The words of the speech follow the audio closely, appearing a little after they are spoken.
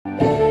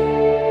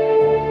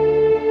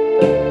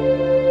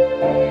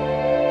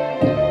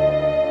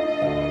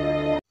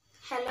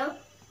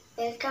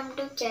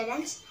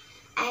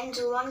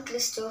one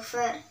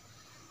Christopher.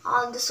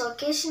 On this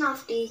occasion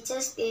of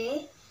Teachers'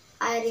 Day,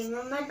 I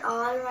remembered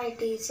all my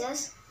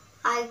teachers.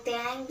 I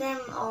thank them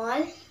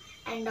all,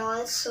 and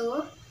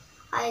also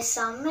I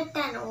submit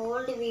an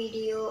old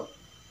video.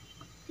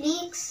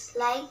 Please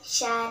like,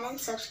 share and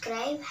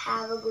subscribe.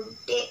 Have a good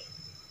day.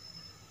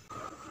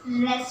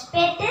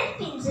 Respected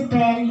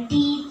principal,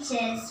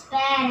 teachers,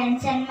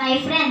 parents and my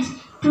friends,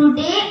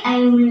 today I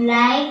would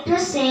like to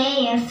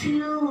say a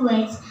few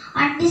words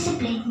on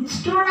discipline in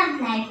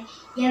student life.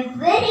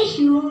 Every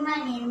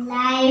human in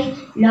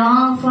life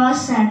longs for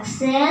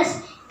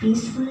success,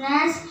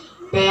 peacefulness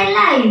in their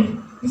life.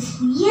 This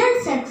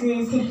real success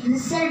is a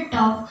result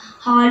of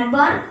hard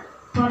work,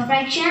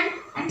 perfection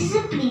and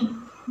discipline.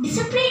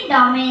 Discipline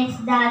dominates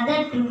the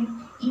other two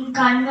in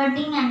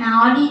converting an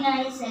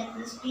ordinary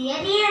success to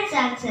a real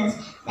success,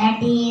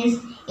 that is,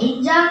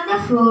 enjoying the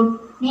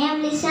fruit,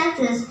 namely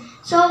success.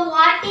 So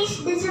what is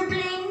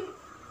discipline?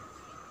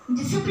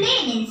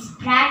 Discipline is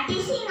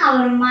practicing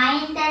our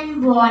mind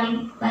and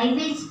body by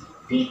which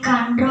we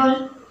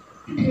control,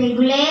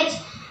 regulate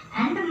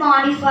and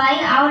modify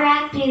our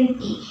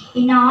activity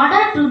in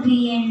order to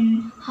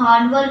be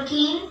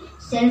hardworking,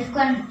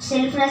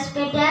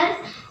 self-respected,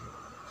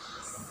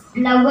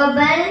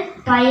 lovable,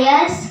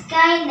 pious,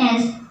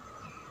 kindness.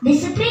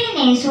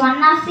 Discipline is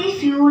one of the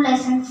few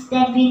lessons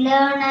that we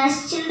learn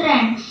as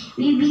children.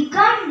 We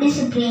become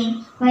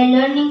disciplined by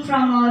learning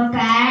from our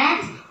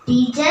parents,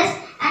 teachers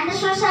and the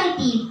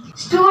society.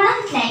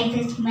 Student life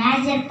is a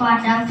major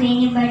part of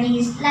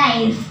anybody's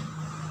life.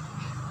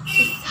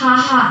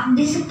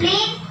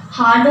 Discipline,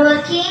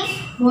 hardworking,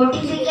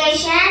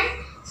 motivation,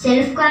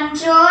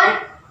 self-control,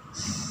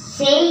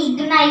 say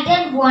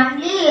ignited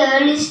only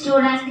early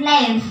student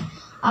life.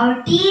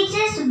 Our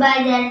teachers,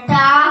 by their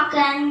talk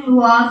and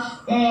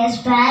walk, their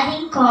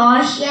sparing,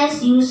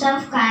 cautious use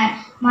of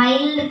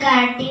mild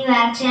corrective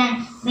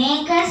action,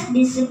 make us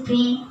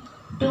disciplined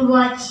to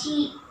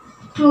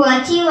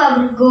achieve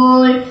our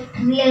goal,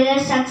 real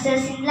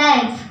success in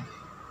life.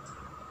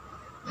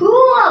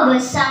 Whoever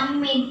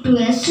submit to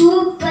a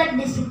super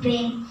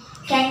discipline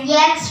can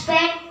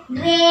expect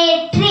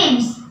great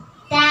dreams.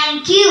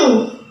 Thank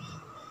you.